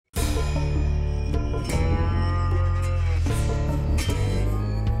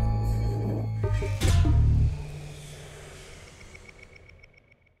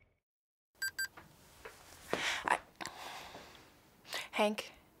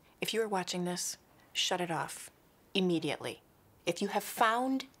Hank, if you are watching this, shut it off immediately. If you have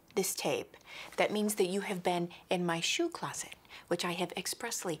found this tape, that means that you have been in my shoe closet, which I have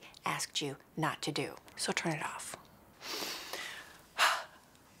expressly asked you not to do. So turn it off.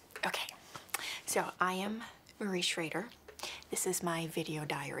 Okay, so I am Marie Schrader. This is my video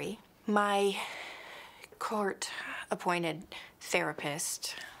diary. My court-appointed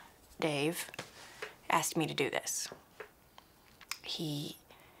therapist, Dave, asked me to do this. He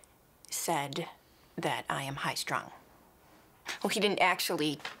said that I am high-strung. Well, he didn't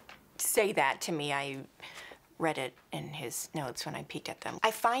actually say that to me. I read it in his notes when I peeked at them.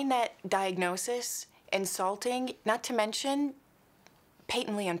 I find that diagnosis insulting, not to mention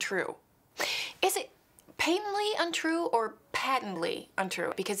patently untrue. Is it patently untrue or patently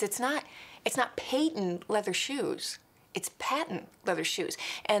untrue? Because it's not patent leather shoes. It's patent leather shoes.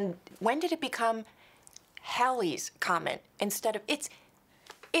 And when did it become Hallie's comment instead of it's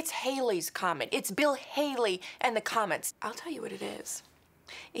Haley's comment. It's Bill Haley and the comments. I'll tell you what it is.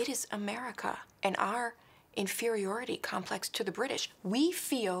 It is America and our inferiority complex to the British. We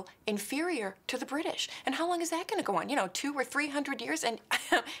feel inferior to the British. And how long is that gonna go on? You know, 200 or 300 years? And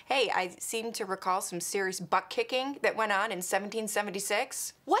hey, I seem to recall some serious butt kicking that went on in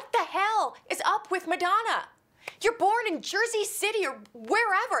 1776. What the hell is up with Madonna? You're born in Jersey City or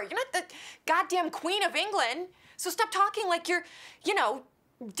wherever. You're not the goddamn Queen of England. So stop talking like you're, you know,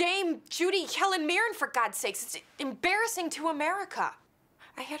 Dame Judy Helen Mirren, for God's sakes. It's embarrassing to America.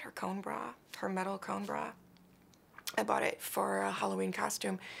 I had her cone bra, her metal cone bra. I bought it for a Halloween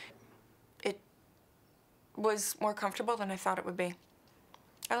costume. It was more comfortable than I thought it would be.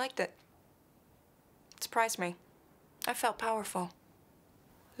 I liked it. It surprised me. I felt powerful.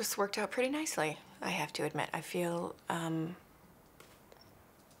 This worked out pretty nicely, I have to admit. I feel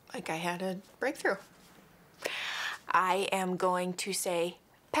like I had a breakthrough. I am going to say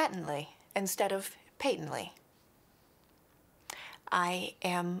patently instead of patently. I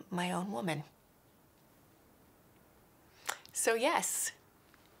am my own woman. So yes,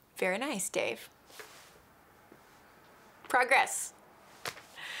 very nice, Dave. Progress.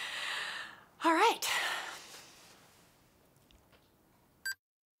 All right.